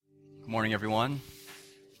Morning, everyone.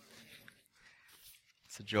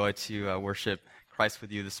 It's a joy to worship Christ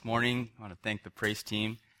with you this morning. I want to thank the praise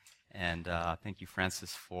team, and thank you,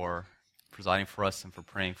 Francis, for presiding for us and for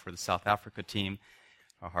praying for the South Africa team.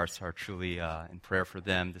 Our hearts are truly in prayer for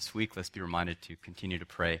them this week. Let's be reminded to continue to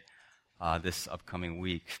pray this upcoming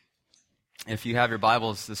week. If you have your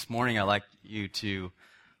Bibles this morning, I'd like you to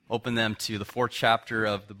open them to the 4th chapter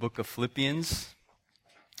of the book of Philippians,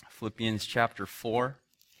 Philippians chapter 4.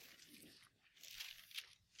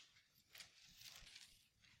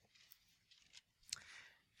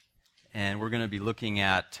 And we're going to be looking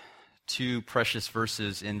at two precious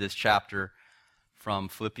verses in this chapter from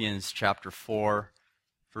Philippians chapter 4,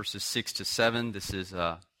 verses 6 to 7. This is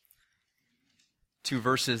two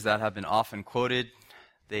verses that have been often quoted.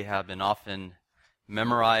 They have been often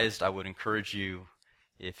memorized. I would encourage you,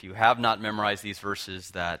 if you have not memorized these verses,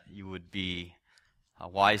 that you would be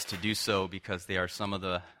wise to do so, because they are some of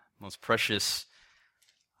the most precious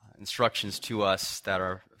instructions to us that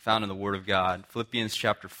are found in the Word of God. Philippians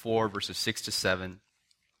chapter 4, verses 6 to 7.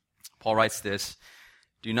 Paul writes this: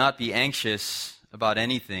 "Do not be anxious about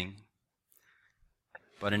anything,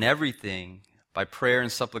 but in everything, by prayer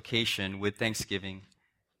and supplication with thanksgiving,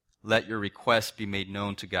 let your requests be made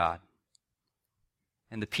known to God.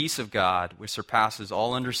 And the peace of God, which surpasses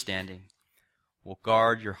all understanding, will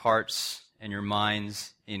guard your hearts and your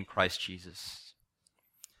minds in Christ Jesus."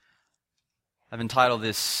 I've entitled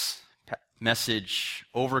this message,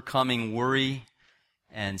 "Overcoming Worry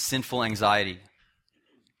and Sinful Anxiety."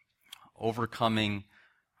 Overcoming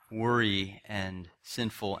worry and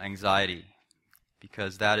sinful anxiety,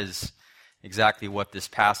 because that is exactly what this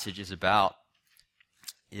passage is about.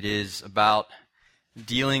 It is about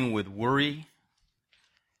dealing with worry.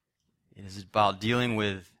 It is about dealing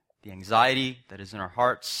with the anxiety that is in our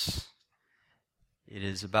hearts. It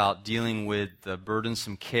is about dealing with the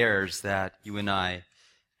burdensome cares that you and I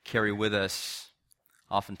carry with us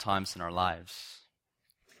oftentimes in our lives.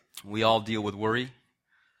 We all deal with worry.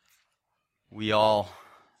 We all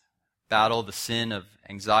battle the sin of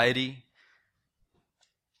anxiety.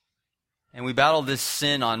 And we battle this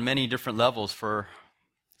sin on many different levels. For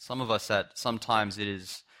some of us, sometimes it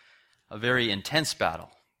is a very intense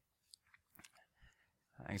battle.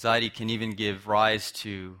 Anxiety can even give rise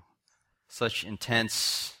to such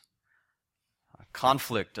intense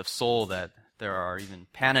conflict of soul that there are even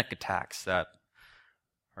panic attacks that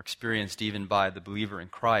are experienced even by the believer in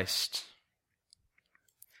Christ.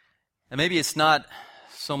 And maybe it's not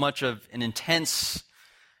so much of an intense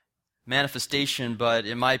manifestation, but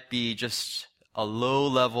it might be just a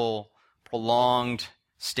low-level, prolonged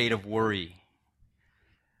state of worry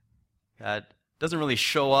that doesn't really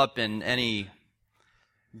show up in any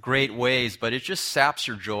great ways, but it just saps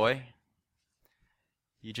your joy.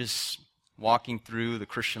 You just walking through the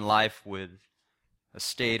Christian life with a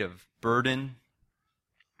state of burden,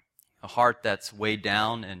 a heart that's weighed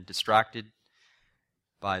down and distracted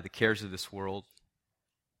by the cares of this world.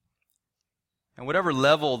 And whatever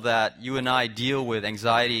level that you and I deal with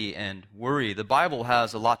anxiety and worry, the Bible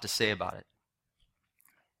has a lot to say about it.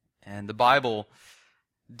 And the Bible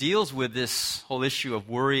deals with this whole issue of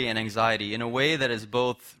worry and anxiety in a way that is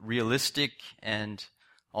both realistic and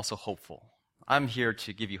also hopeful. I'm here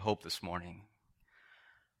to give you hope this morning.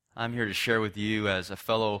 I'm here to share with you as a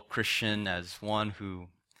fellow Christian, as one who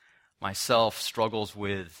myself struggles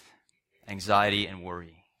with anxiety and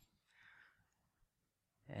worry.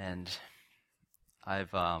 And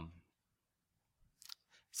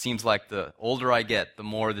seems like the older I get, the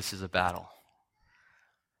more this is a battle.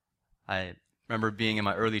 I remember being in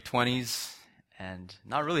my early 20s and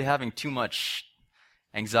not really having too much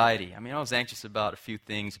anxiety. I mean, I was anxious about a few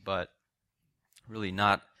things, but really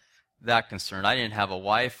not that concerned. I didn't have a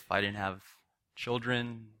wife. I didn't have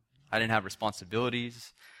children. I didn't have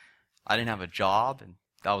responsibilities. I didn't have a job, and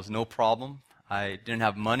that was no problem. I didn't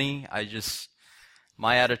have money.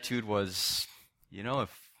 My attitude was,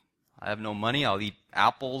 if I have no money, I'll eat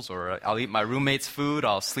apples, or I'll eat my roommate's food.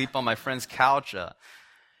 I'll sleep on my friend's couch.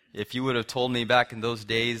 If you would have told me back in those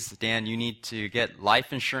days, Dan, you need to get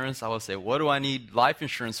life insurance, I would say, what do I need life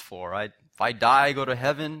insurance for? If I die, I go to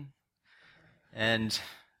heaven. And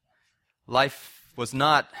life was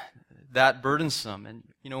not that burdensome. And,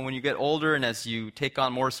 when you get older and as you take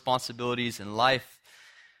on more responsibilities in life,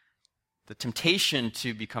 the temptation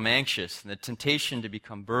to become anxious and the temptation to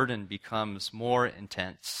become burdened becomes more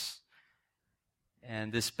intense.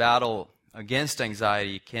 And this battle against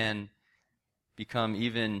anxiety can become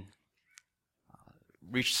even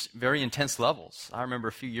reach very intense levels. I remember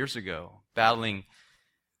a few years ago battling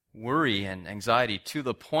worry and anxiety to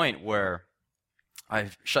the point where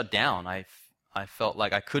I've shut down. I felt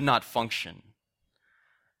like I could not function.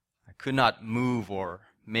 I could not move or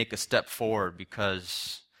make a step forward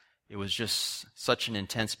because it was just such an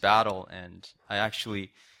intense battle, and I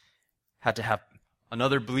actually had to have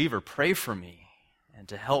another believer pray for me and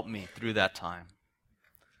to help me through that time.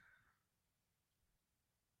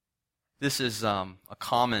 This is a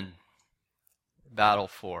common battle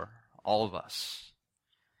for all of us.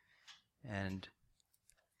 And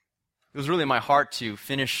it was really my heart to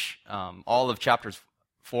finish all of chapters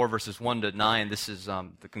 4, verses 1 to 9. This is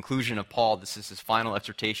the conclusion of Paul. This is his final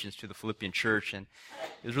exhortations to the Philippian church. And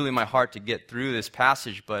it was really my heart to get through this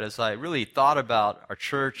passage. But as I really thought about our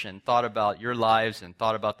church and thought about your lives and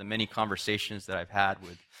thought about the many conversations that I've had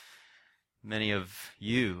with many of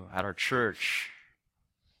you at our church,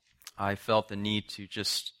 I felt the need to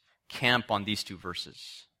just camp on these two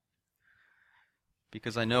verses.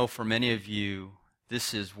 Because I know for many of you,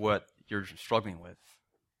 this is what you're struggling with.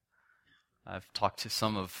 I've talked to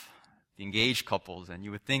some of the engaged couples, and you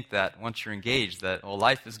would think that once you're engaged, that, well,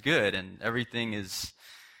 life is good and everything is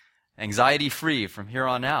anxiety-free from here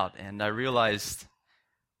on out. And I realized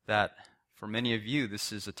that for many of you,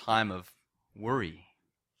 this is a time of worry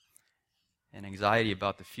and anxiety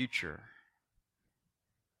about the future.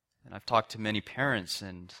 And I've talked to many parents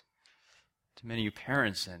and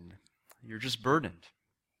you're just burdened.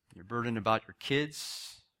 You're burdened about your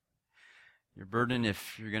kids. You're burdened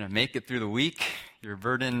if you're going to make it through the week. You're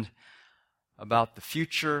burdened about the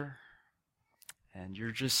future. And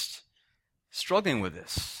you're just struggling with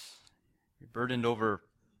this. You're burdened over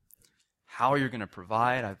how you're going to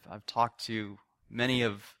provide. I've talked to many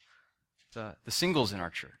of the singles in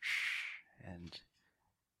our church. And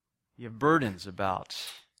you have burdens about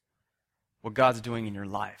what God's doing in your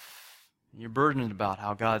life. You're burdened about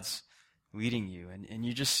how God's leading you. And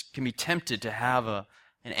you just can be tempted to have an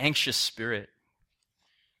anxious spirit.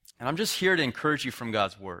 And I'm just here to encourage you from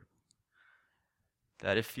God's word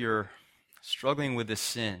that if you're struggling with this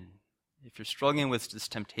sin, if you're struggling with this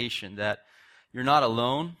temptation, that you're not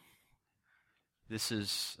alone. This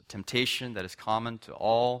is a temptation that is common to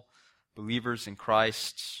all believers in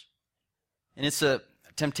Christ. And it's a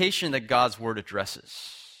temptation that God's word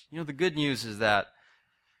addresses. You know, the good news is that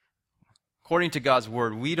according to God's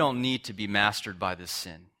word, we don't need to be mastered by this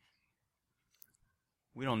sin.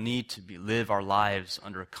 We don't need to live our lives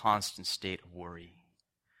under a constant state of worry.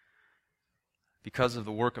 Because of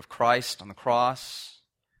the work of Christ on the cross,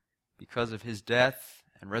 because of his death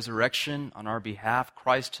and resurrection on our behalf,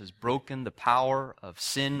 Christ has broken the power of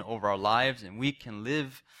sin over our lives, and we can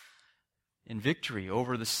live in victory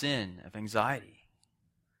over the sin of anxiety.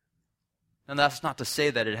 And that's not to say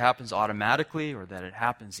that it happens automatically or that it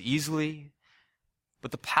happens easily. But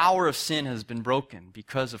the power of sin has been broken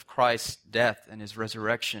because of Christ's death and his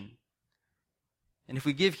resurrection. And if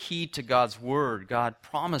we give heed to God's word, God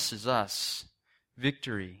promises us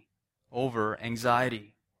victory over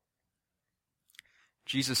anxiety.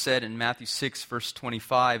 Jesus said in Matthew 6, verse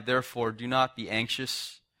 25, "Therefore do not be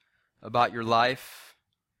anxious about your life,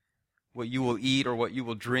 what you will eat or what you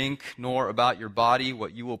will drink, nor about your body,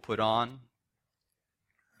 what you will put on."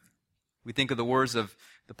 We think of the words of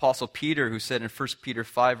the Apostle Peter, who said in 1 Peter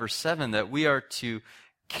 5, verse 7, that we are to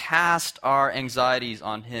cast our anxieties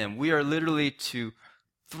on him. We are literally to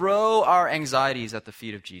throw our anxieties at the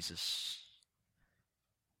feet of Jesus.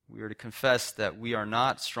 We are to confess that we are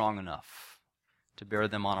not strong enough to bear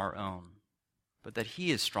them on our own, but that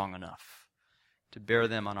he is strong enough to bear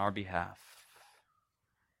them on our behalf.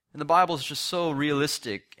 And the Bible is just so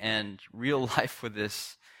realistic and real life with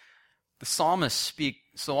this. The psalmists speak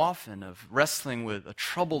so often of wrestling with a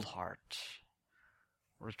troubled heart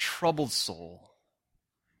or a troubled soul.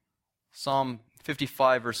 Psalm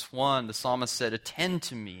 55, verse 1, the psalmist said, "Attend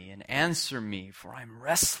to me and answer me, for I am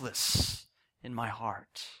restless in my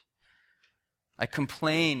heart. I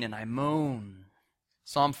complain and I moan."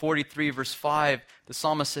 Psalm 43, verse 5, the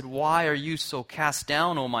psalmist said, "Why are you so cast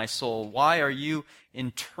down, O my soul? Why are you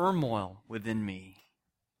in turmoil within me?"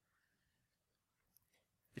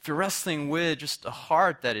 If you're wrestling with just a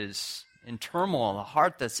heart that is in turmoil, a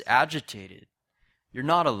heart that's agitated, you're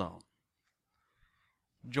not alone.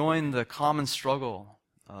 Join the common struggle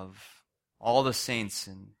of all the saints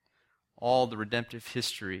and all the redemptive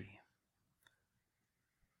history.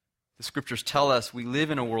 The scriptures tell us we live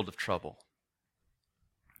in a world of trouble.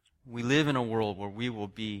 We live in a world where we will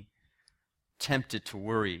be tempted to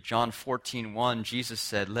worry. John 14:1, Jesus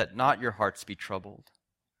said, "Let not your hearts be troubled.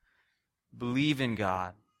 Believe in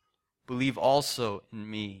God. Believe also in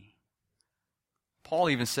me." Paul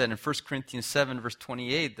even said in 1 Corinthians 7, verse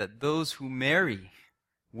 28, that those who marry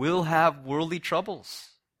will have worldly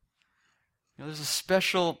troubles. You know, there's a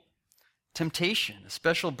special temptation, a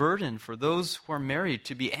special burden for those who are married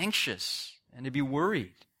to be anxious and to be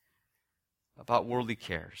worried about worldly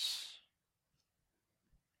cares.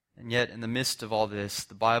 And yet, in the midst of all this,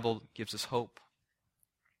 the Bible gives us hope.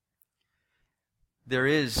 There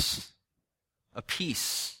is a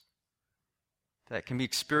peace that can be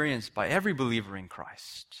experienced by every believer in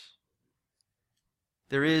Christ.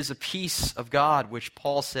 There is a peace of God, which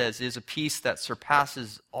Paul says is a peace that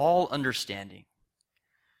surpasses all understanding.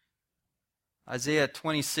 Isaiah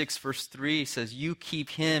 26, verse 3 says, "You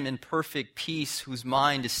keep him in perfect peace whose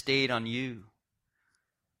mind is stayed on you."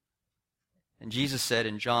 And Jesus said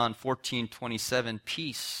in John 14:27,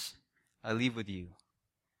 "Peace I leave with you.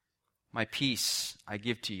 My peace I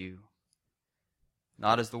give to you.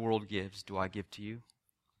 Not as the world gives, do I give to you.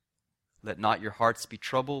 Let not your hearts be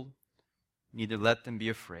troubled, neither let them be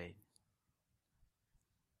afraid."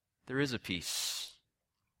 There is a peace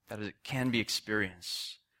that can be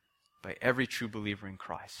experienced by every true believer in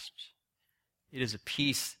Christ. It is a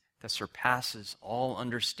peace that surpasses all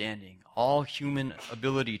understanding, all human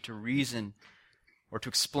ability to reason or to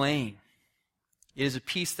explain. It is a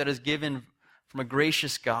peace that is given from a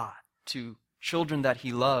gracious God to children that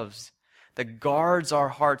He loves, that guards our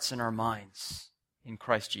hearts and our minds in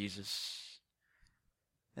Christ Jesus.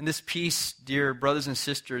 And this peace, dear brothers and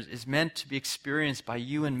sisters, is meant to be experienced by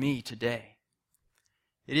you and me today.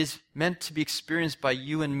 It is meant to be experienced by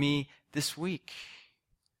you and me this week.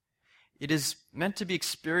 It is meant to be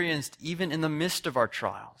experienced even in the midst of our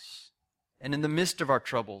trials, and in the midst of our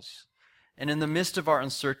troubles, and in the midst of our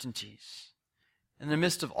uncertainties. In the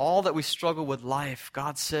midst of all that we struggle with life,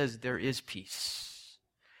 God says there is peace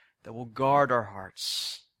that will guard our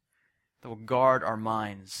hearts, that will guard our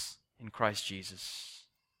minds in Christ Jesus.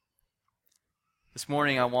 This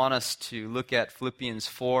morning I want us to look at Philippians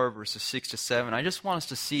 4, verses 6 to 7. I just want us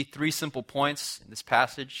to see three simple points in this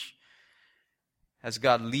passage as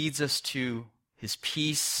God leads us to His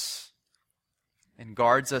peace and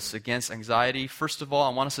guards us against anxiety. First of all,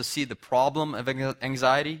 I want us to see the problem of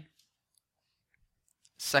anxiety.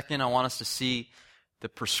 Second, I want us to see the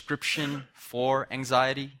prescription for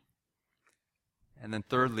anxiety. And then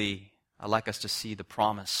thirdly, I'd like us to see the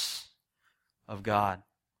promise of God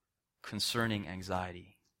concerning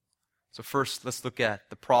anxiety. So first, let's look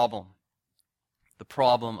at the problem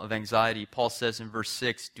of anxiety. Paul says in verse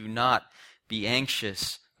 6, "Do not be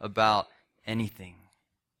anxious about anything."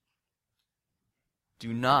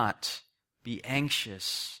 Do not be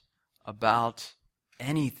anxious about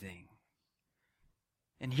anything.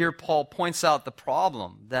 And here Paul points out the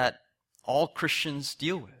problem that all Christians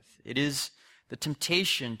deal with. It is the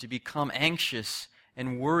temptation to become anxious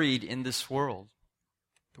and worried in this world.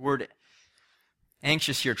 The word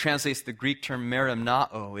anxious here translates the Greek term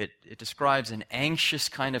merimnao. It describes an anxious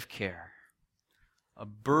kind of care, a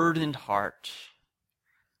burdened heart,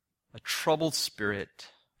 a troubled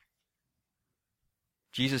spirit.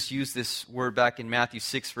 Jesus used this word back in Matthew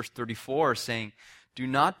 6, verse 34, saying, "Do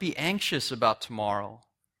not be anxious about tomorrow,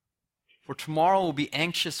 for tomorrow will be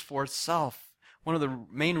anxious for itself." One of the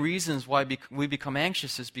main reasons why we become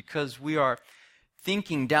anxious is because we are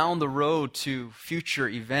thinking down the road to future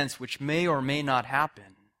events which may or may not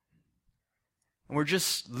happen. And we're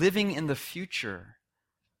just living in the future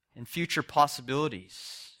and future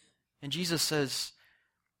possibilities. And Jesus says,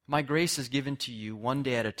 "My grace is given to you one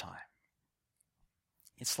day at a time."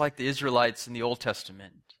 It's like the Israelites in the Old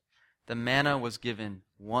Testament. The manna was given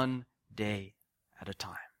one day at a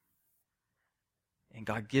time. And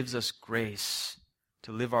God gives us grace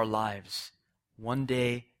to live our lives one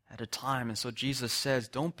day at a time. And so Jesus says,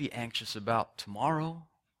 don't be anxious about tomorrow.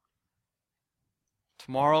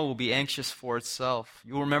 Tomorrow will be anxious for itself.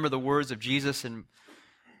 You'll remember the words of Jesus in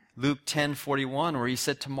Luke 10:41, where He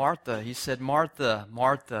said to Martha, He said, "Martha,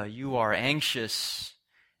 Martha, you are anxious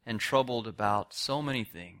and troubled about so many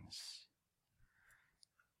things."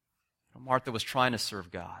 Martha was trying to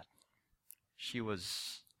serve God. She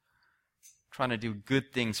was trying to do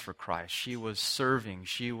good things for Christ. She was serving.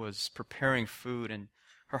 She was preparing food. And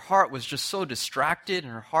her heart was just so distracted,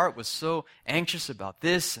 and her heart was so anxious about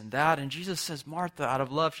this and that. And Jesus says, "Martha," out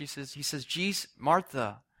of love, He says, "Jesus,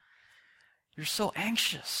 Martha, you're so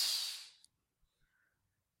anxious.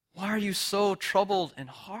 Why are you so troubled in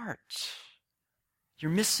heart?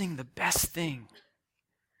 You're missing the best thing.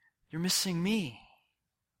 You're missing me.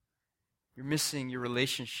 You're missing your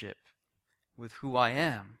relationship with who I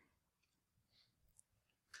am."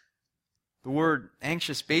 The word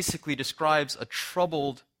anxious basically describes a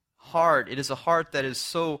troubled heart. It is a heart that is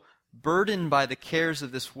so burdened by the cares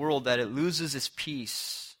of this world that it loses its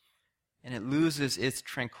peace and it loses its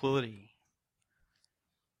tranquility.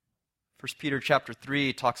 1 Peter chapter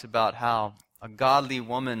 3 talks about how a godly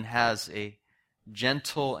woman has a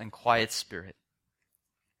gentle and quiet spirit.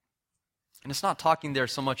 And it's not talking there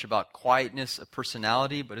so much about quietness of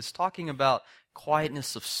personality, but it's talking about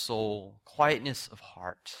quietness of soul, quietness of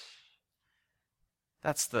heart.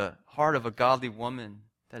 That's the heart of a godly woman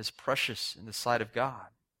that is precious in the sight of God.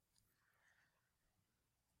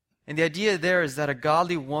 And the idea there is that a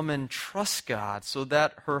godly woman trusts God so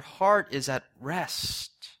that her heart is at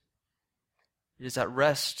rest. It is at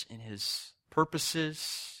rest in His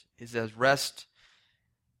purposes, is at rest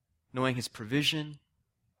knowing His provision.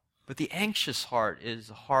 But the anxious heart is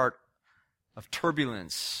a heart of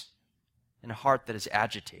turbulence and a heart that is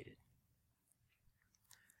agitated.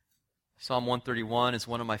 Psalm 131 is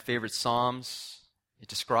one of my favorite psalms. It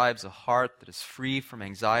describes a heart that is free from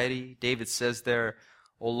anxiety. David says there,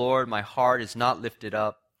 "O Lord, my heart is not lifted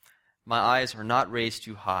up. My eyes are not raised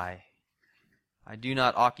too high. I do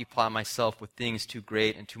not occupy myself with things too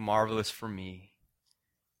great and too marvelous for me.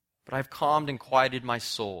 But I have calmed and quieted my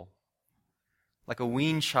soul. Like a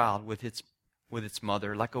weaned child with its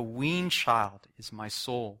mother, like a weaned child is my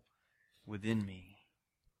soul within me."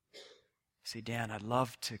 You say, "Dan, I'd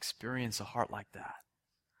love to experience a heart like that.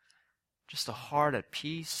 Just a heart at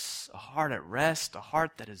peace, a heart at rest, a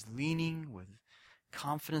heart that is leaning with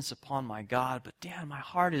confidence upon my God. But Dan, my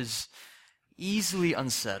heart is easily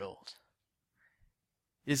unsettled,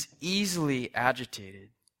 is easily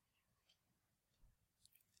agitated.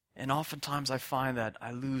 And oftentimes I find that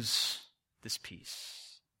I lose this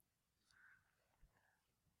peace."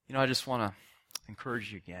 I just want to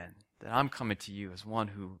encourage you again that I'm coming to you as one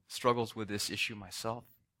who struggles with this issue myself.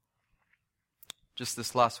 Just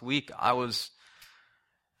this last week, I was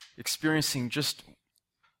experiencing just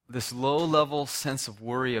this low-level sense of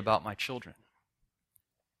worry about my children.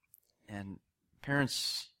 And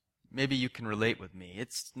parents, maybe you can relate with me.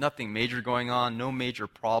 It's nothing major going on, no major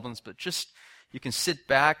problems, but just you can sit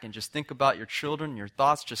back and just think about your children. Your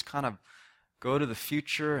thoughts just kind of go to the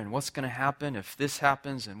future and what's going to happen if this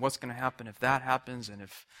happens, and what's going to happen if that happens, and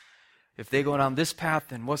if they go down this path,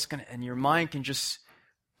 then and your mind can just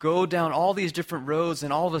go down all these different roads,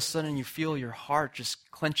 and all of a sudden you feel your heart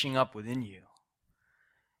just clenching up within you.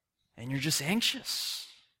 And you're just anxious.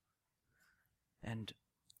 And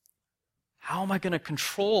how am I going to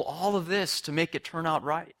control all of this to make it turn out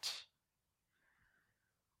right?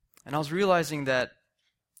 And I was realizing that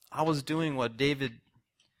I was doing what David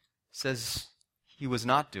says he was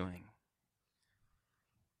not doing.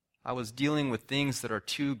 I was dealing with things that are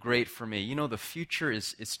too great for me. The future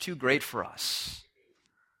it's too great for us.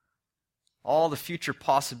 All the future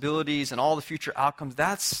possibilities and all the future outcomes,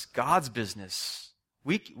 that's God's business.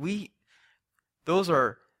 Those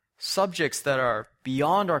are subjects that are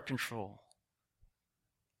beyond our control.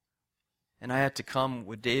 And I had to come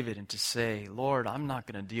with David and to say, "Lord, I'm not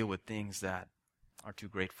going to deal with things that are too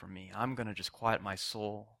great for me. I'm going to just quiet my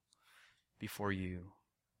soul before you.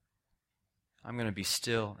 I'm going to be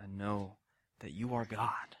still and know that you are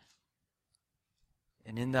God."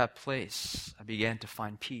 And in that place, I began to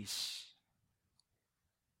find peace.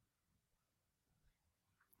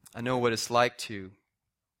 I know what it's like to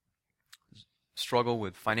struggle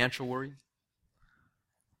with financial worry.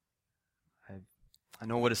 I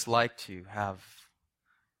know what it's like to have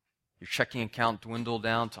your checking account dwindle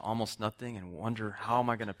down to almost nothing and wonder, how am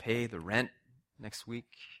I going to pay the rent next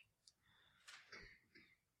week?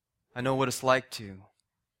 I know what it's like to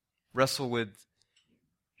wrestle with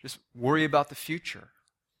just worry about the future,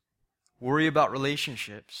 worry about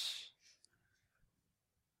relationships.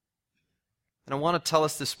 And I want to tell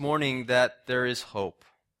us this morning that there is hope.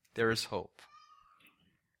 There is hope.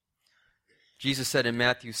 Jesus said in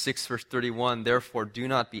Matthew 6, verse 31, "Therefore do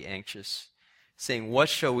not be anxious, saying, what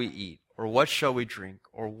shall we eat? Or what shall we drink?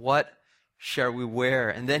 Or what shall we wear?"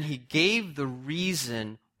 And then He gave the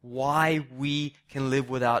reason why we can live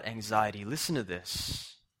without anxiety. Listen to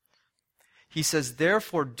this. He says,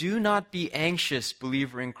 "Therefore do not be anxious,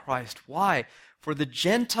 believer in Christ." Why? "For the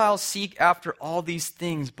Gentiles seek after all these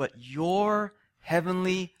things, but your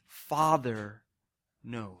heavenly Father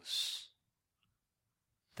knows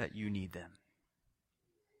that you need them."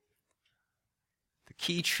 The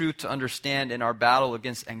key truth to understand in our battle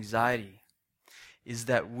against anxiety is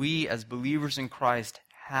that we as believers in Christ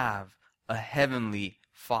have a heavenly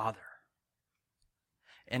Father.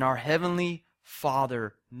 And our heavenly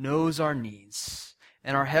Father knows our needs.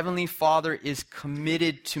 And our heavenly Father is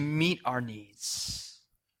committed to meet our needs.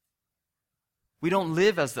 We don't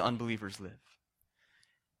live as the unbelievers live.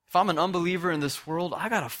 If I'm an unbeliever in this world, I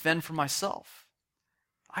got to fend for myself.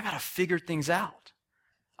 I got to figure things out.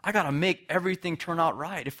 I got to make everything turn out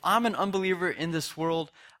right. If I'm an unbeliever in this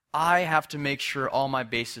world, I have to make sure all my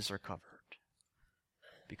bases are covered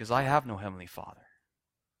because I have no Heavenly Father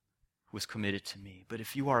who is committed to me. But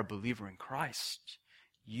if you are a believer in Christ,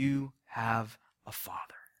 you have a Father.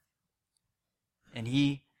 And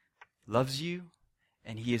He loves you,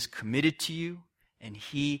 and He is committed to you, and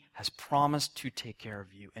He has promised to take care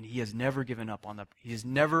of you, and He has never given up on that. He has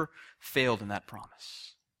never failed in that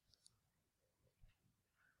promise.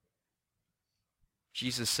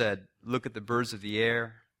 Jesus said, look at the birds of the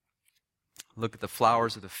air, look at the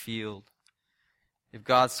flowers of the field. If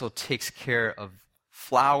God so takes care of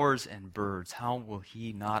flowers and birds, how will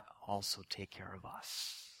He not also take care of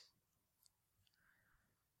us?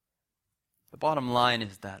 The bottom line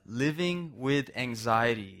is that living with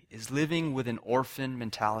anxiety is living with an orphan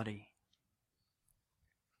mentality.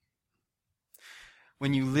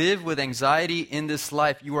 When you live with anxiety in this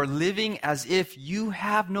life, you are living as if you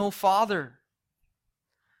have no father.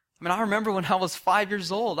 I mean, I remember when I was 5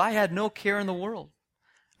 years old, I had no care in the world.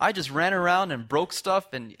 I just ran around and broke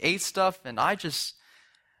stuff and ate stuff, and I just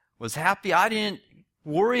was happy. I didn't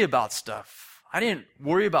worry about stuff. I didn't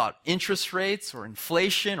worry about interest rates or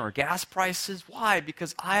inflation or gas prices. Why?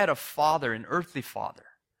 Because I had a father, an earthly father,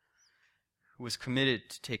 who was committed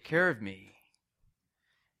to take care of me.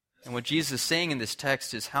 And what Jesus is saying in this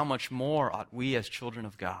text is how much more ought we as children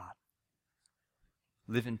of God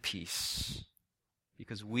live in peace,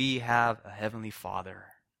 because we have a heavenly Father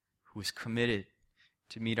who is committed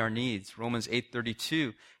to meet our needs. Romans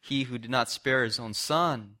 8:32, He who did not spare His own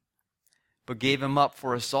Son, but gave Him up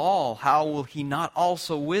for us all, how will He not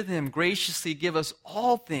also with Him graciously give us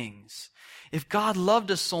all things? If God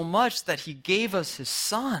loved us so much that He gave us His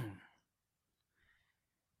Son,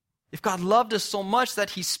 if God loved us so much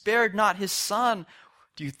that He spared not His Son,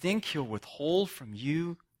 do you think He'll withhold from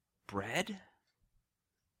you bread?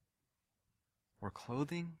 Or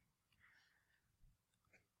clothing?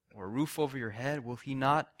 Or a roof over your head? Will He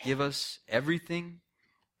not give us everything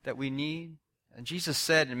that we need? And Jesus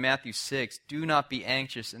said in Matthew 6, do not be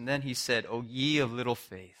anxious. And then He said, O ye of little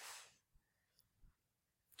faith.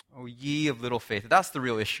 O ye of little faith. That's the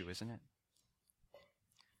real issue, isn't it?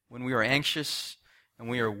 When we are anxious and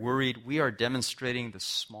we are worried, we are demonstrating the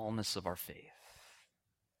smallness of our faith.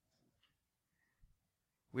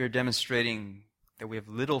 We are demonstrating that we have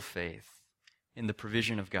little faith in the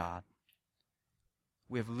provision of God.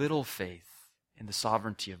 We have little faith in the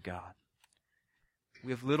sovereignty of God.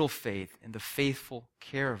 We have little faith in the faithful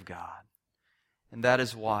care of God. And that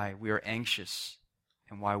is why we are anxious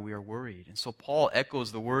and why we are worried. And so Paul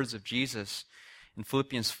echoes the words of Jesus in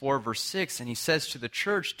Philippians 4, verse 6, and he says to the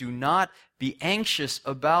church, do not be anxious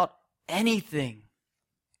about anything.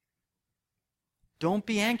 Don't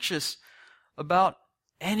be anxious about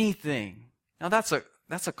anything. Now that's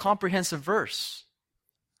a comprehensive verse.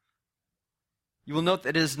 You will note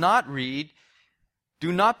that it does not read,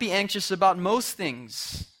 do not be anxious about most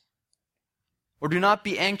things, or do not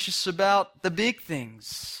be anxious about the big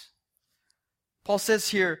things. Paul says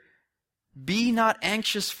here, be not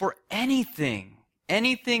anxious for anything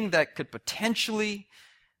that could potentially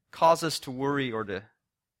cause us to worry or to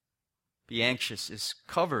be anxious is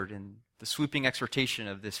covered in the sweeping exhortation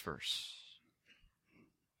of this verse.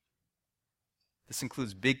 This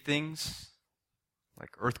includes big things like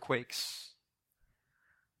earthquakes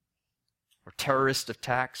or terrorist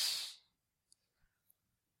attacks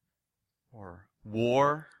or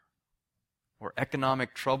war or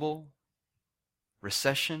economic trouble,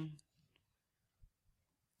 recession,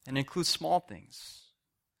 and includes small things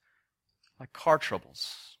like car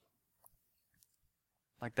troubles,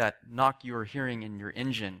 like that knock you are hearing in your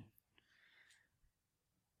engine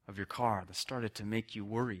of your car that started to make you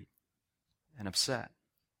worried and upset.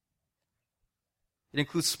 It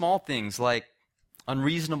includes small things like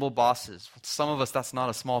unreasonable bosses. For some of us, that's not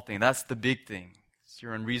a small thing. That's the big thing. It's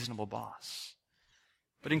your unreasonable boss.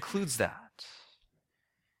 But it includes that.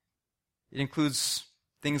 It includes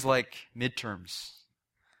things like midterms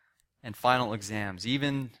and final exams,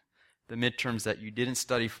 even the midterms that you didn't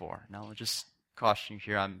study for. Now, I'll just caution you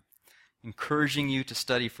here. I'm encouraging you to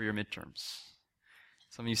study for your midterms.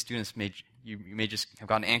 Some of you students may just have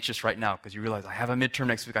gotten anxious right now because you realize, I have a midterm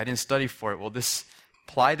next week. I didn't study for it. Well,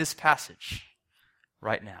 apply this passage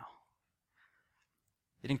right now.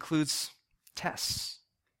 It includes tests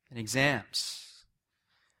and exams.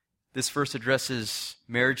 This verse addresses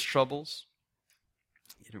marriage troubles.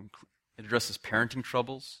 It addresses parenting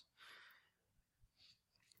troubles.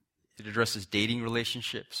 It addresses dating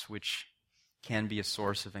relationships, which can be a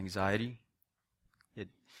source of anxiety. It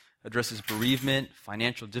addresses bereavement,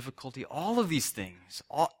 financial difficulty, all of these things.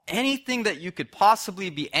 Anything that you could possibly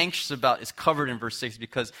be anxious about is covered in verse 6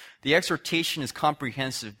 because the exhortation is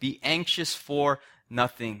comprehensive. Be anxious for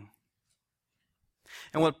nothing.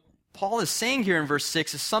 And what Paul is saying here in verse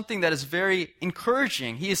 6 is something that is very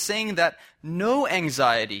encouraging. He is saying that no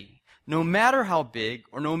anxiety, no matter how big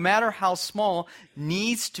or no matter how small,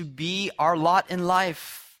 needs to be our lot in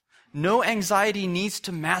life. No anxiety needs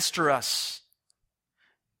to master us.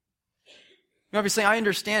 You might be saying, I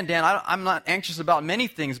understand, Dan, I'm not anxious about many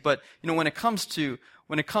things, but when it comes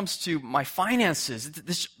to my finances,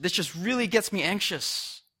 this just really gets me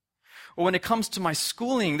anxious. Or when it comes to my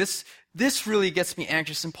schooling, this really gets me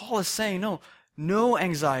anxious. And Paul is saying, no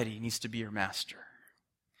anxiety needs to be your master.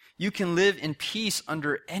 You can live in peace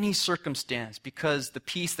under any circumstance because the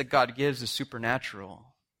peace that God gives is supernatural.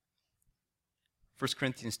 1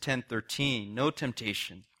 Corinthians 10:13, no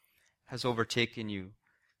temptation has overtaken you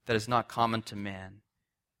that is not common to man,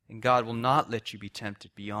 and God will not let you be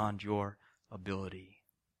tempted beyond your ability.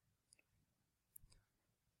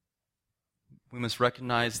 We must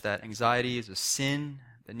recognize that anxiety is a sin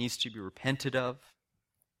that needs to be repented of.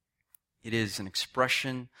 It is an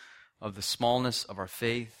expression of the smallness of our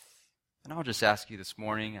faith. And I'll just ask you this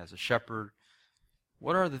morning as a shepherd,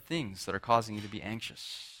 what are the things that are causing you to be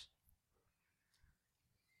anxious?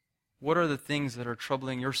 What are the things that are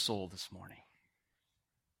troubling your soul this morning?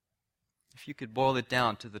 If you could boil it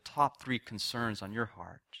down to the top 3 concerns on your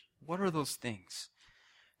heart, what are those things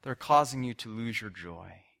that are causing you to lose your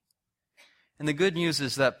joy? And the good news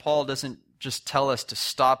is that Paul doesn't just tell us to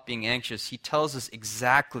stop being anxious. He tells us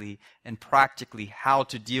exactly and practically how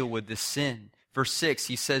to deal with this sin. Verse 6,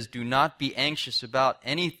 he says, do not be anxious about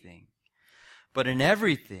anything, but in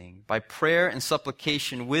everything, by prayer and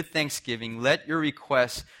supplication with thanksgiving, let your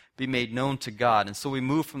requests be made known to God. And so we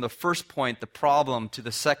move from the first point, the problem, to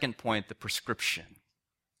the second point, the prescription.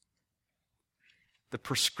 The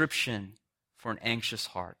prescription for an anxious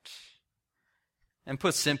heart. And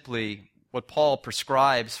put simply, what Paul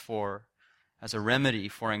prescribes as a remedy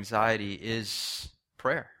for anxiety is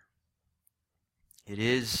prayer. It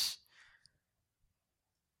is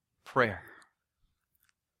prayer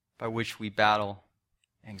by which we battle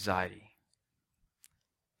anxiety.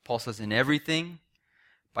 Paul says, in everything,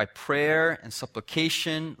 by prayer and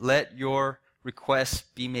supplication, let your requests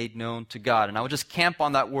be made known to God. And I will just camp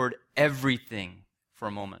on that word, everything, for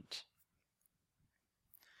a moment.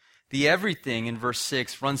 The everything in verse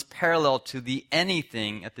 6 runs parallel to the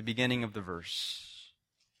anything at the beginning of the verse.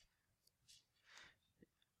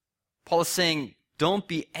 Paul is saying, don't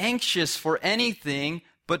be anxious for anything,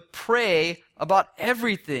 but pray about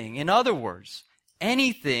everything. In other words,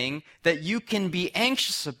 anything that you can be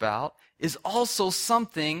anxious about is also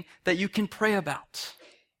something that you can pray about.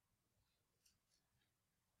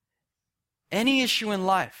 Any issue in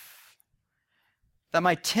life that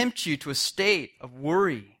might tempt you to a state of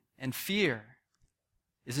worry and fear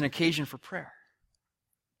is an occasion for prayer.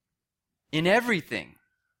 In everything,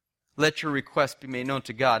 let your requests be made known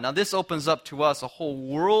to God. Now, this opens up to us a whole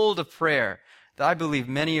world of prayer that I believe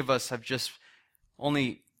many of us have just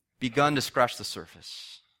only begun to scratch the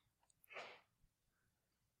surface.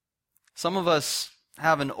 Some of us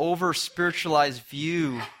have an over-spiritualized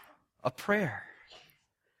view of prayer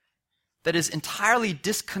that is entirely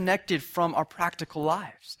disconnected from our practical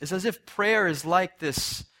lives. It's as if prayer is like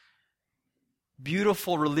this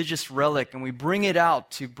beautiful religious relic and we bring it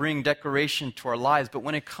out to bring decoration to our lives. But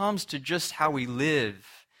when it comes to just how we live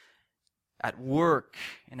at work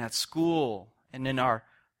and at school and in our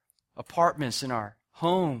apartments, in our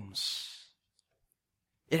homes,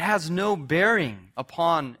 it has no bearing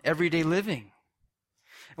upon everyday living.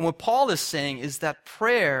 And what Paul is saying is that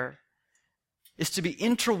prayer is to be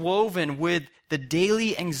interwoven with the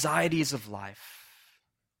daily anxieties of life.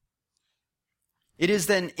 It is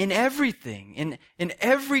then in everything, in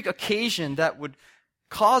every occasion that would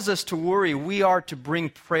cause us to worry, we are to bring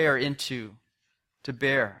prayer to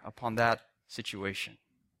bear upon that situation.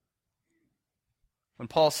 When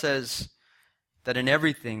Paul says that in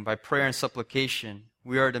everything, by prayer and supplication,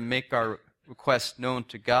 we are to make our requests known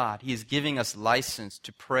to God, he is giving us license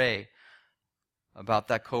to pray about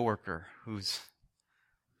that coworker who's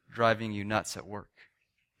driving you nuts at work.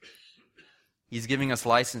 He's giving us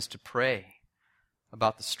license to pray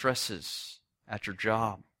about the stresses at your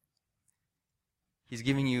job. He's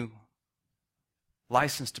giving you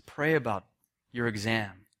license to pray about your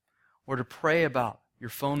exam or to pray about your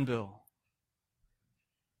phone bill.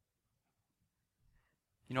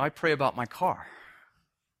 I pray about my car.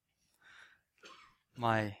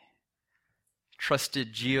 My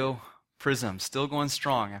trusted Geo Prism, still going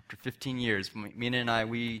strong after 15 years. Mina and I,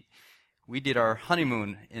 we did our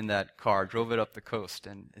honeymoon in that car, drove it up the coast,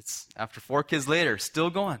 and it's, after 4 kids later,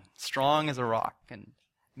 still going, strong as a rock. And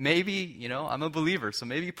maybe, I'm a believer, so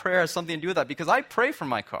maybe prayer has something to do with that, because I pray for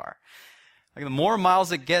my car. Like, the more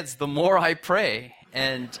miles it gets, the more I pray.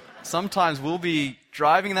 And sometimes we'll be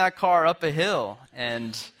driving that car up a hill,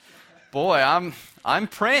 and boy, I'm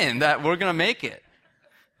praying that we're going to make it.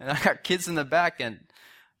 And I got kids in the back, and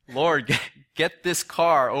Lord, get this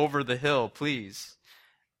car over the hill, please.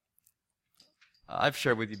 I've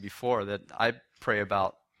shared with you before that I pray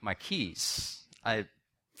about my keys. I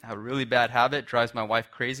have a really bad habit, drives my wife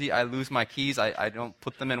crazy. I lose my keys. I don't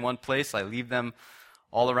put them in one place. I leave them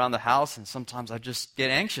all around the house, and sometimes I just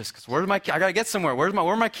get anxious because where's my I got to get somewhere. Where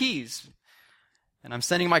are my keys? And I'm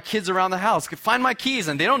sending my kids around the house, find my keys,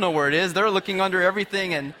 and they don't know where it is. They're looking under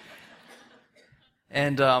everything,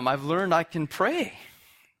 and I've learned I can pray.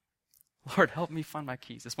 Lord, help me find my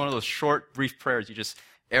keys. It's one of those short, brief prayers. You just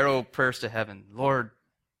arrow prayers to heaven. Lord,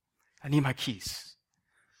 I need my keys.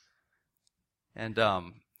 And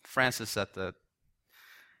Francis at the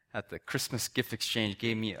Christmas gift exchange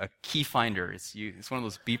gave me a key finder. It's one of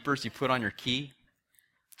those beepers you put on your key,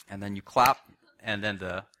 and then you clap, and then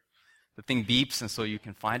the thing beeps, and so you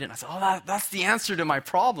can find it. And I said, oh, that's the answer to my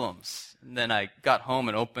problems. And then I got home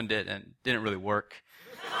and opened it, and it didn't really work.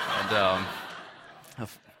 And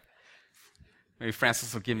maybe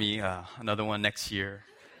Francis will give me another one next year.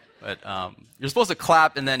 But you're supposed to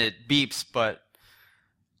clap, and then it beeps, but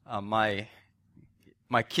my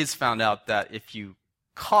kids found out that if you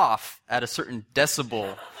cough at a certain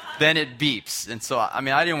decibel, then it beeps. And so,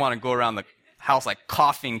 I didn't want to go around the house like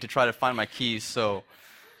coughing to try to find my keys, so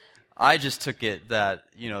I just took it that,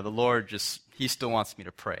 the Lord He still wants me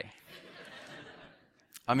to pray.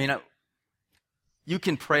 You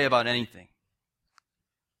can pray about anything.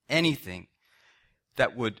 Anything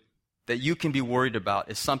that you can be worried about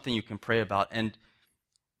is something you can pray about. And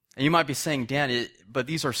you might be saying, Dan, but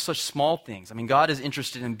these are such small things. God is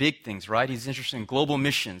interested in big things, right? He's interested in global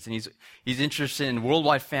missions, and he's interested in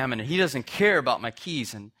worldwide famine, and He doesn't care about my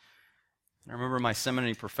keys. And I remember my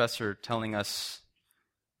seminary professor telling us,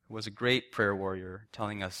 who was a great prayer warrior,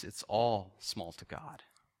 telling us it's all small to God.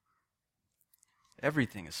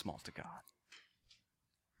 Everything is small to God.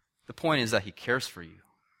 The point is that He cares for you.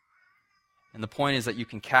 And the point is that you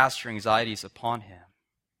can cast your anxieties upon Him.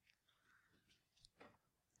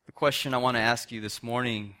 The question I want to ask you this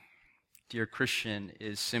morning, dear Christian,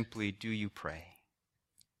 is simply, do you pray?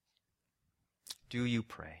 Do you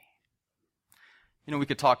pray? We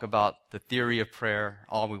could talk about the theory of prayer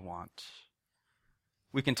all we want.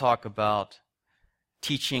 We can talk about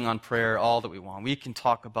teaching on prayer all that we want. We can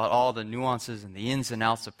talk about all the nuances and the ins and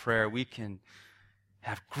outs of prayer. We can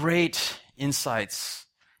have great insights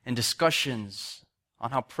and discussions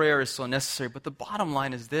on how prayer is so necessary. But the bottom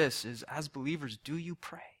line is this, as believers, do you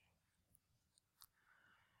pray?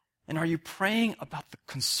 And are you praying about the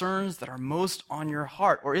concerns that are most on your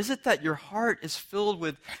heart? Or is it that your heart is filled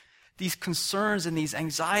with these concerns and these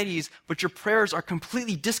anxieties, but your prayers are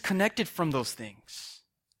completely disconnected from those things?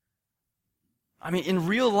 In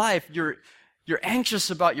real life, you're anxious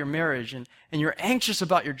about your marriage, and you're anxious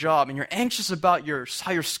about your job, and you're anxious about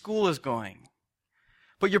how your school is going.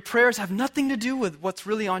 But your prayers have nothing to do with what's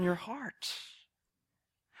really on your heart.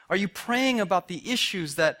 Are you praying about the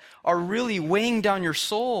issues that are really weighing down your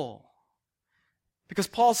soul? Because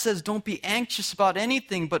Paul says, don't be anxious about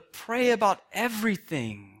anything, but pray about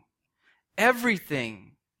everything.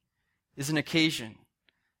 Everything is an occasion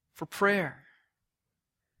for prayer.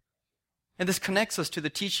 And this connects us to the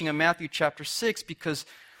teaching of Matthew chapter 6, because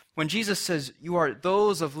when Jesus says, you are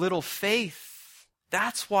those of little faith,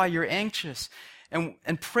 that's why you're anxious.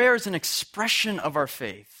 And prayer is an expression of our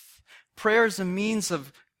faith. Prayer is a means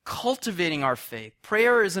of cultivating our faith.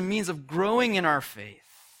 Prayer is a means of growing in our faith.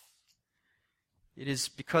 It is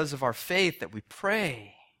because of our faith that we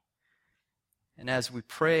pray. And as we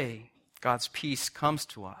pray, God's peace comes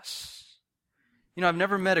to us. I've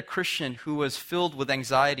never met a Christian who was filled with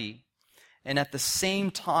anxiety and at the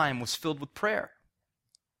same time was filled with prayer.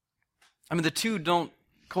 The two don't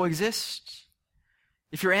coexist.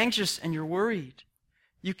 If you're anxious and you're worried,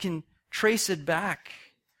 you can trace it back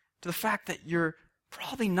to the fact that you're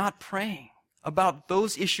probably not praying about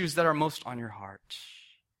those issues that are most on your heart.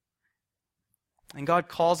 And God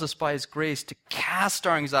calls us by His grace to cast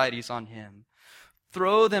our anxieties on Him,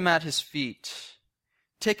 throw them at His feet,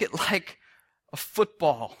 take it like a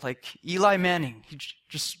football, like Eli Manning. You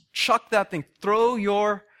just chuck that thing, throw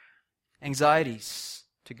your anxieties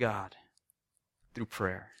to God through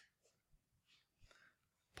prayer.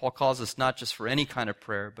 Paul calls us not just for any kind of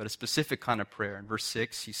prayer, but a specific kind of prayer. In verse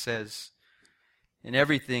 6, he says, in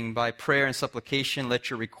everything, by prayer and supplication, let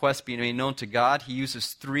your requests be made known to God. He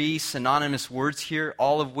uses 3 synonymous words here,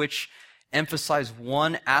 all of which emphasize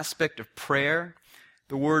one aspect of prayer.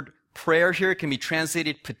 The word prayer here can be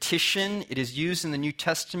translated petition. It is used in the New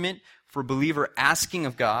Testament for a believer asking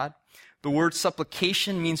of God. The word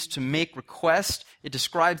supplication means to make request. It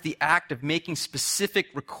describes the act of making specific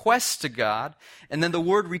requests to God. And then the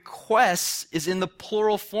word requests is in the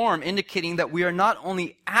plural form, indicating that we are not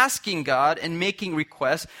only asking God and making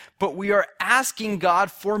requests, but we are asking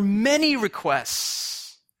God for many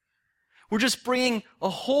requests. We're just bringing a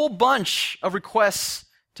whole bunch of requests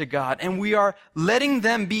to God, and we are letting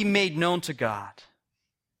them be made known to God.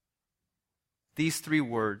 These 3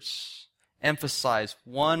 words emphasize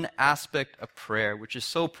one aspect of prayer, which is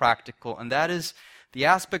so practical, and that is the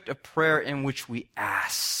aspect of prayer in which we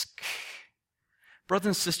ask. Brothers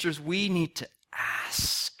and sisters, we need to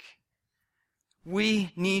ask.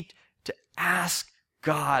 We need to ask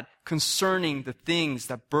God concerning the things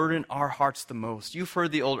that burden our hearts the most. You've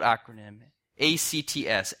heard the old acronym,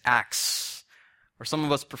 ACTS, ACTS, or some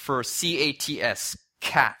of us prefer CATS,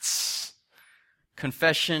 CATS.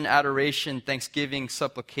 Confession, adoration, thanksgiving,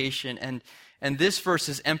 supplication. And this verse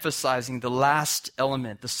is emphasizing the last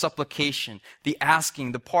element, the supplication, the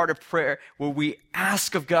asking, the part of prayer where we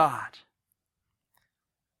ask of God.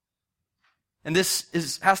 And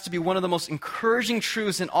this has to be one of the most encouraging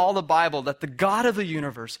truths in all the Bible, that the God of the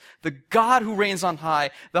universe, the God who reigns on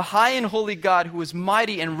high, the high and holy God who is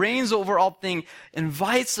mighty and reigns over all things,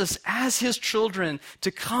 invites us as His children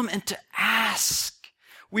to come and to ask.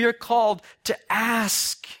 We are called to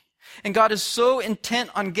ask. And God is so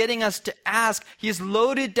intent on getting us to ask. He has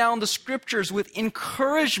loaded down the scriptures with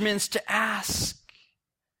encouragements to ask.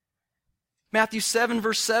 Matthew 7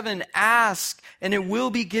 verse 7, ask and it will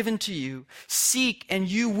be given to you. Seek and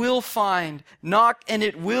you will find. Knock and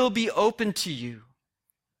it will be opened to you.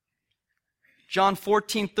 John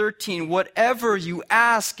 14:13, whatever you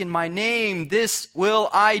ask in my name, this will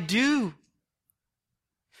I do.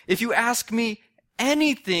 If you ask me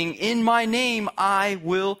anything in my name, I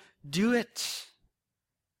will do it.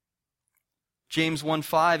 James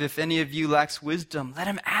 1:5, if any of you lacks wisdom, let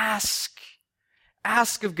him ask.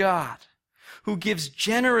 Ask of God, who gives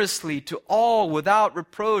generously to all without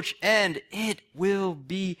reproach, and it will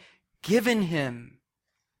be given him.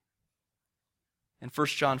 And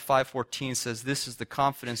 1 John 5:14 says, this is the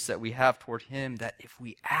confidence that we have toward him, that if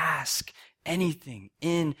we ask anything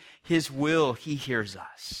in his will, he hears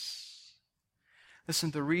us.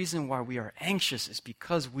 Listen, the reason why we are anxious is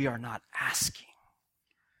because we are not asking.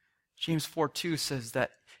 James 4:2 says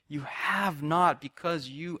that you have not because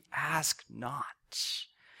you ask not.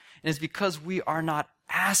 And it's because we are not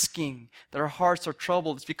asking that our hearts are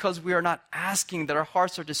troubled. It's because we are not asking that our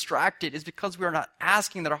hearts are distracted. It's because we are not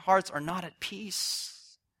asking that our hearts are not at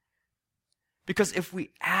peace. Because if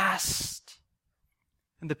we asked,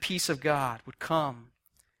 then the peace of God would come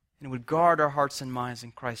and it would guard our hearts and minds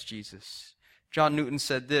in Christ Jesus. John Newton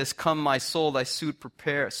said this, come my soul, thy soul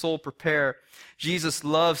prepare. Jesus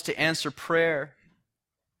loves to answer prayer.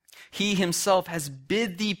 He himself has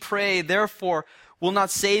bid thee pray, therefore will not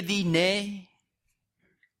say thee nay.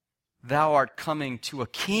 Thou art coming to a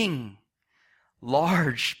king.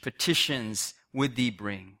 Large petitions would thee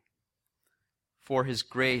bring. For his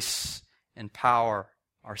grace and power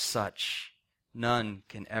are such, none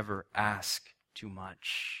can ever ask too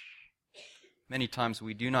much. Many times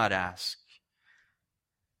we do not ask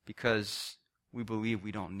because we believe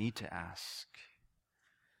we don't need to ask.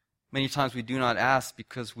 Many times we do not ask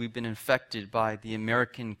because we've been infected by the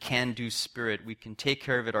American can-do spirit. We can take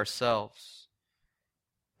care of it ourselves.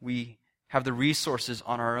 We have the resources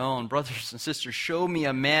on our own. Brothers and sisters, show me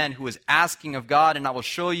a man who is asking of God, and I will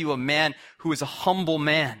show you a man who is a humble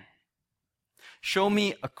man. Show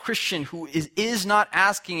me a Christian who is not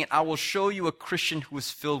asking, and I will show you a Christian who is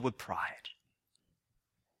filled with pride.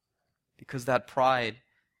 Because that pride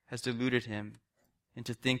has deluded him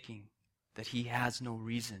into thinking that he has no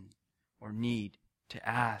reason or need to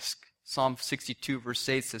ask. Psalm 62 verse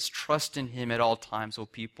 8 says, trust in him at all times, O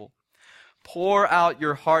people. Pour out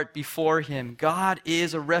your heart before him. God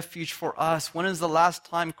is a refuge for us. When is the last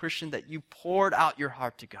time, Christian, that you poured out your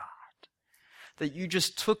heart to God? That you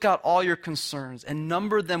just took out all your concerns and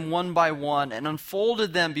numbered them one by one and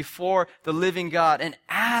unfolded them before the living God and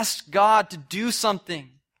asked God to do something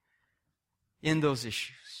in those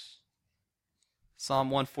issues.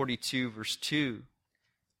 Psalm 142 verse 2,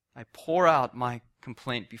 I pour out my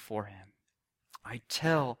complaint before him. I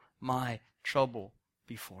tell my trouble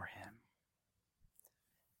before him.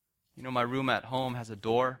 You know, my room at home has a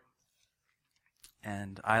door,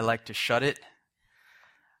 and I like to shut it.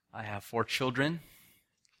 I have 4 children,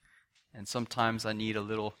 and sometimes I need a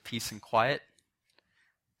little peace and quiet.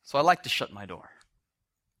 So I like to shut my door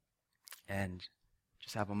and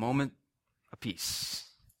just have a moment of peace.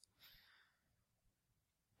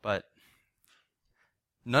 But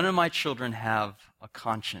none of my children have a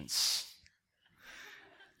conscience.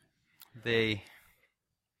 They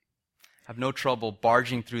have no trouble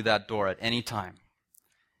barging through that door at any time.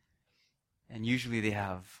 And usually they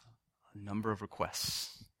have a number of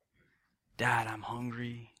requests. Dad, I'm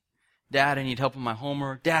hungry. Dad, I need help with my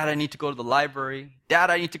homework. Dad, I need to go to the library. Dad,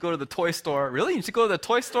 I need to go to the toy store. Really? You need to go to the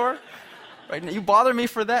toy store? Right? You bother me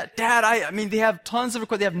for that? Dad, I mean, they have tons of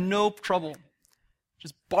requests. They have no trouble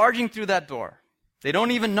just barging through that door. They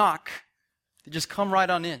don't even knock. They just come right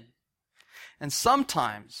on in. And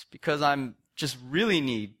sometimes, because I'm just really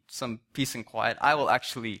need some peace and quiet, I will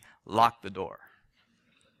actually lock the door.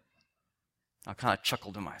 I'll kind of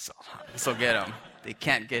chuckle to myself. This will get them. They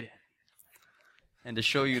can't get in. And to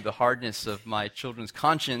show you the hardness of my children's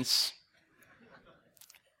conscience,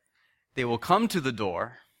 they will come to the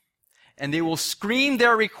door and they will scream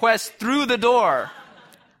their request through the door.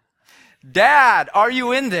 Dad, are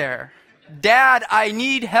you in there? Dad, I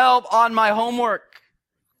need help on my homework.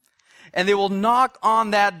 And they will knock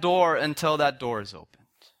on that door until that door is opened.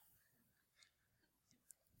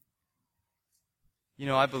 You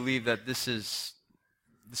know, I believe that this is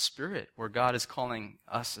the spirit where God is calling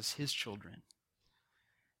us as His children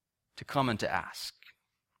to come and to ask,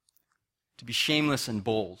 to be shameless and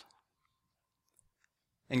bold.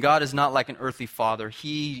 And God is not like an earthly father.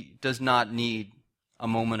 He does not need a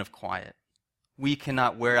moment of quiet. We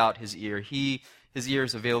cannot wear out His ear. His ear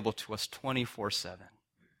is available to us 24/7.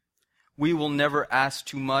 We will never ask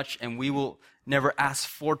too much, and we will never ask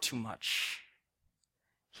for too much.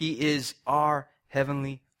 He is our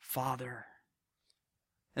Heavenly Father.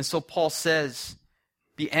 And so Paul says,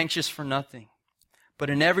 be anxious for nothing, but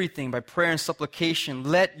in everything, by prayer and supplication,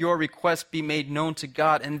 let your requests be made known to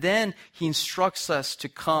God. And then he instructs us to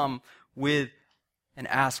come with and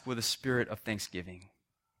ask with a spirit of thanksgiving.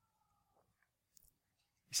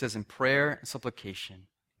 He says, in prayer and supplication,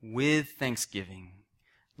 with thanksgiving,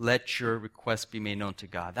 let your requests be made known to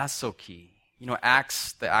God. That's so key. You know,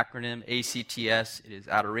 ACTS, the acronym ACTS, it is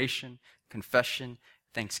adoration, confession,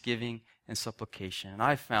 thanksgiving, and supplication. And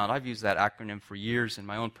I've used that acronym for years in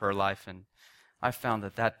my own prayer life, and I found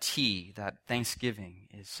that T, that thanksgiving,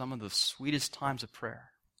 is some of the sweetest times of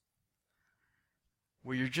prayer,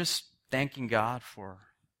 where you're just thanking God for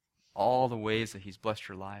all the ways that He's blessed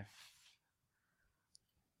your life.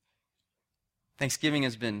 Thanksgiving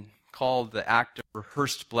has been called the act of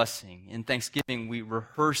rehearsed blessing. In Thanksgiving, we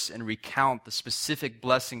rehearse and recount the specific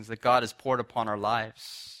blessings that God has poured upon our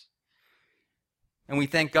lives. And we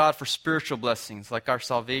thank God for spiritual blessings like our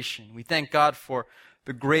salvation. We thank God for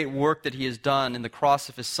the great work that He has done in the cross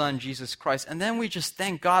of His Son, Jesus Christ. And then we just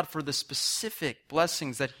thank God for the specific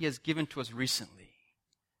blessings that He has given to us recently.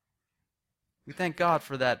 We thank God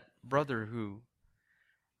for that brother who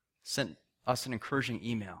sent us an encouraging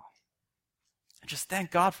email. And just thank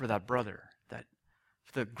God for that brother, for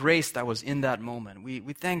the grace that was in that moment. We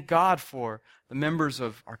thank God for the members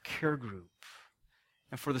of our care group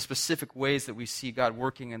and for the specific ways that we see God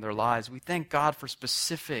working in their lives. We thank God for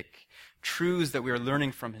specific truths that we are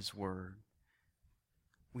learning from His Word.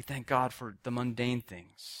 We thank God for the mundane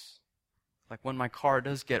things. Like when my car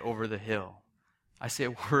does get over the hill, I say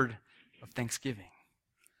a word of thanksgiving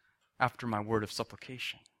after my word of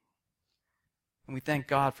supplication. And we thank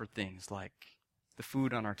God for things like the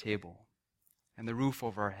food on our table and the roof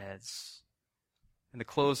over our heads and the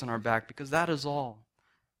clothes on our back, because that is all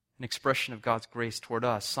an expression of God's grace toward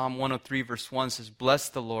us. Psalm 103 verse 1 says, "Bless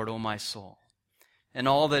the Lord, O my soul, and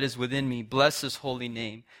all that is within me. Bless His holy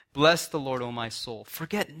name. Bless the Lord, O my soul.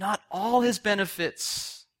 Forget not all His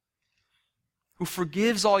benefits, who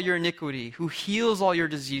forgives all your iniquity, who heals all your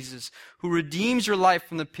diseases, who redeems your life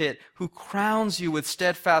from the pit, who crowns you with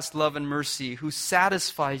steadfast love and mercy, who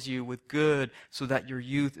satisfies you with good so that your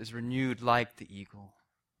youth is renewed like the eagle."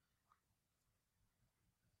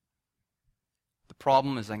 The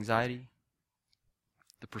problem is anxiety.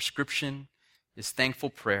 The prescription is thankful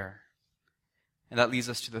prayer. And that leads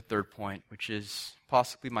us to the third point, which is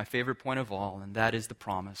possibly my favorite point of all, and that is the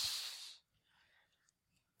promise.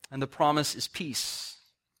 And the promise is peace.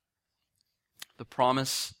 The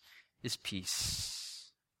promise is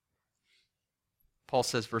peace. Paul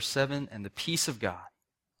says, verse 7, "And the peace of God,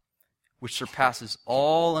 which surpasses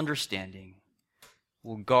all understanding,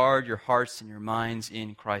 will guard your hearts and your minds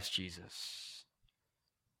in Christ Jesus."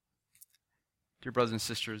 Dear brothers and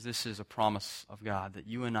sisters, this is a promise of God that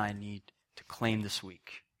you and I need to claim this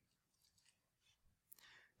week.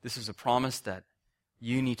 This is a promise that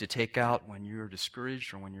you need to take out when you're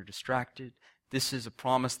discouraged or when you're distracted. This is a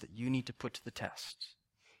promise that you need to put to the test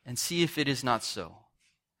and see if it is not so.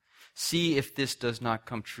 See if this does not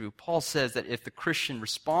come true. Paul says that if the Christian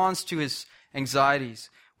responds to his anxieties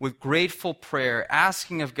with grateful prayer,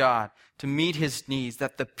 asking of God to meet his needs,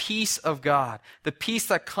 that the peace of God, the peace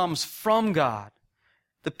that comes from God,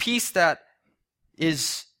 the peace that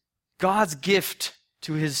is God's gift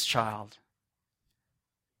to his child,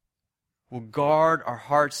 will guard our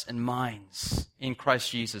hearts and minds in Christ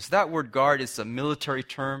Jesus. That word guard is a military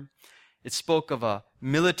term. It spoke of a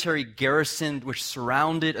military garrison which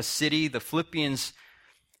surrounded a city. The Philippians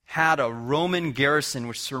had a Roman garrison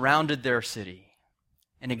which surrounded their city.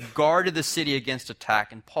 And it guarded the city against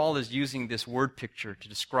attack. And Paul is using this word picture to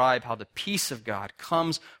describe how the peace of God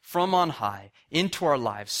comes from on high into our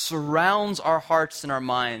lives, surrounds our hearts and our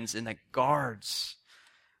minds, and that guards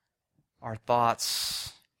our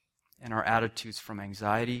thoughts and our attitudes from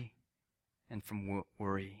anxiety and from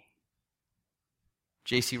worry.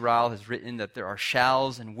 J.C. Ryle has written that there are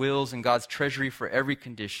shalls and wills in God's treasury for every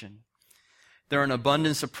condition. There are an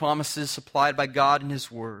abundance of promises supplied by God in His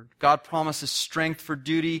Word. God promises strength for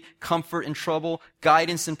duty, comfort in trouble,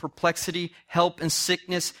 guidance in perplexity, help in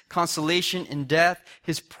sickness, consolation in death.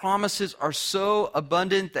 His promises are so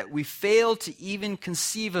abundant that we fail to even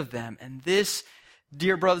conceive of them. And this,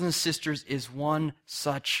 dear brothers and sisters, is one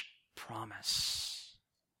such promise.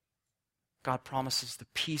 God promises the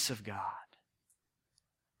peace of God,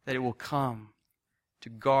 that it will come to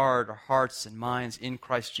guard our hearts and minds in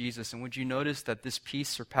Christ Jesus. And would you notice that this peace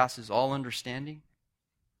surpasses all understanding?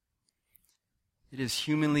 It is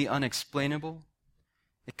humanly unexplainable.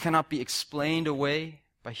 It cannot be explained away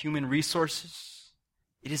by human resources.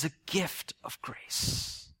 It is a gift of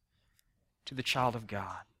grace to the child of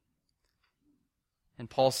God. And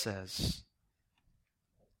Paul says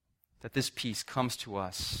that this peace comes to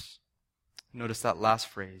us. Notice that last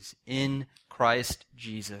phrase, in Christ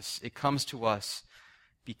Jesus. It comes to us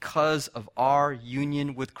because of our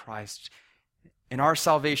union with Christ. In our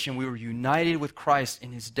salvation, we were united with Christ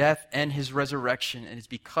in His death and His resurrection. And it's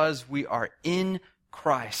because we are in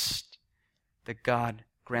Christ that God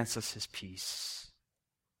grants us His peace.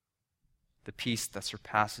 The peace that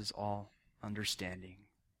surpasses all understanding.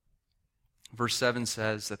 Verse 7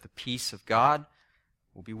 says that the peace of God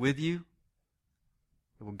will be with you.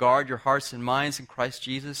 It will guard your hearts and minds in Christ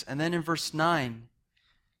Jesus. And then in verse 9,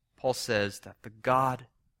 Paul says that the God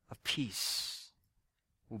of peace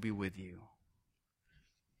will be with you.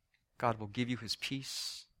 God will give you His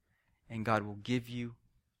peace, and God will give you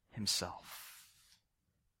Himself.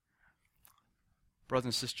 Brothers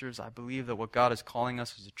and sisters, I believe that what God is calling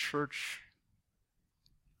us as a church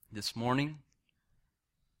this morning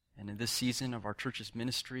and in this season of our church's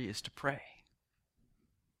ministry is to pray.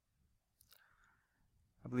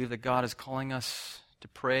 I believe that God is calling us to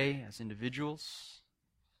pray as individuals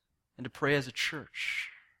and to pray as a church.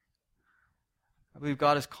 I believe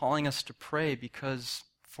God is calling us to pray because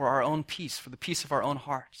for our own peace, for the peace of our own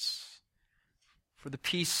hearts, for the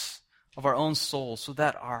peace of our own souls, so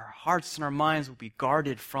that our hearts and our minds will be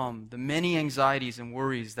guarded from the many anxieties and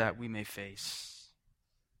worries that we may face.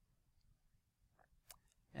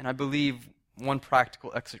 And I believe one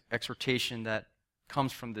practical exhortation that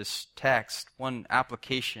comes from this text, one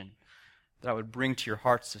application that I would bring to your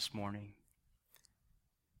hearts this morning,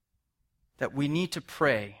 that we need to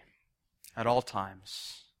pray at all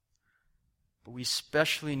times, but we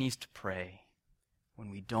especially need to pray when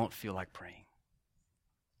we don't feel like praying.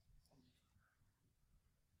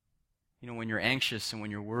 You know, when you're anxious and when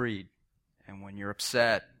you're worried and when you're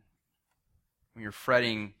upset, when you're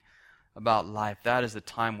fretting about life, that is the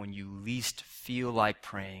time when you least feel like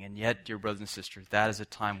praying. And yet, dear brothers and sisters, that is a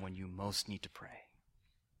time when you most need to pray.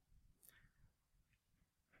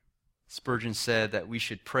 Spurgeon said that we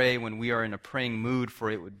should pray when we are in a praying mood,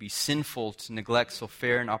 for it would be sinful to neglect so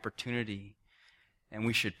fair an opportunity. And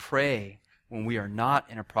we should pray when we are not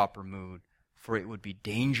in a proper mood, for it would be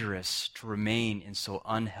dangerous to remain in so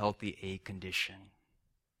unhealthy a condition.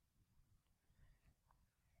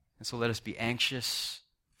 And so let us be anxious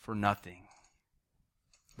for nothing.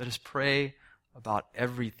 Let us pray about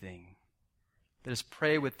everything. Let us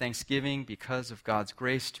pray with thanksgiving because of God's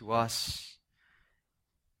grace to us,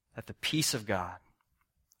 that the peace of God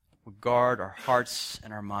would guard our hearts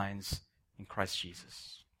and our minds in Christ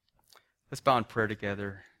Jesus. Let's bow in prayer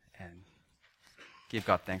together and give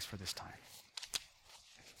God thanks for this time.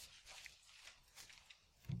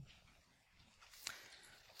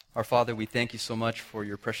 Our Father, we thank you so much for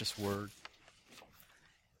your precious word.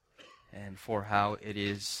 for how it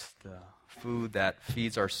is the food that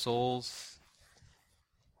feeds our souls,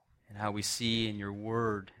 and how we see in your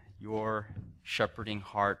word your shepherding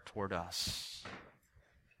heart toward us.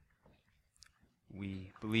 We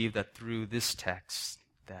believe that through this text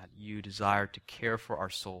that you desire to care for our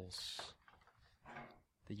souls,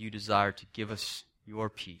 that you desire to give us your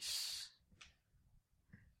peace.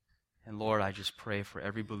 And Lord, I just pray for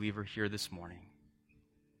every believer here this morning,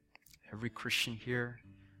 every Christian here.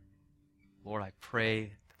 Lord, I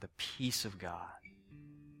pray that the peace of God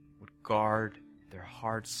would guard their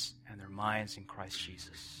hearts and their minds in Christ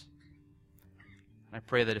Jesus. And I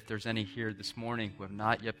pray that if there's any here this morning who have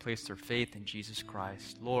not yet placed their faith in Jesus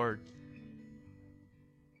Christ, Lord,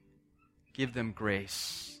 give them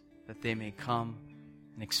grace that they may come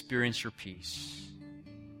and experience your peace.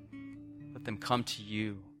 Let them come to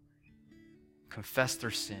you, confess their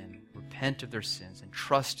sin, repent of their sins, and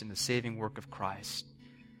trust in the saving work of Christ,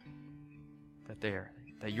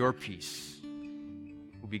 that your peace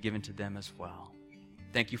will be given to them as well.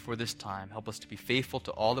 Thank you for this time. Help us to be faithful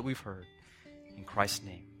to all that we've heard. In Christ's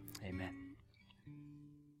name, amen.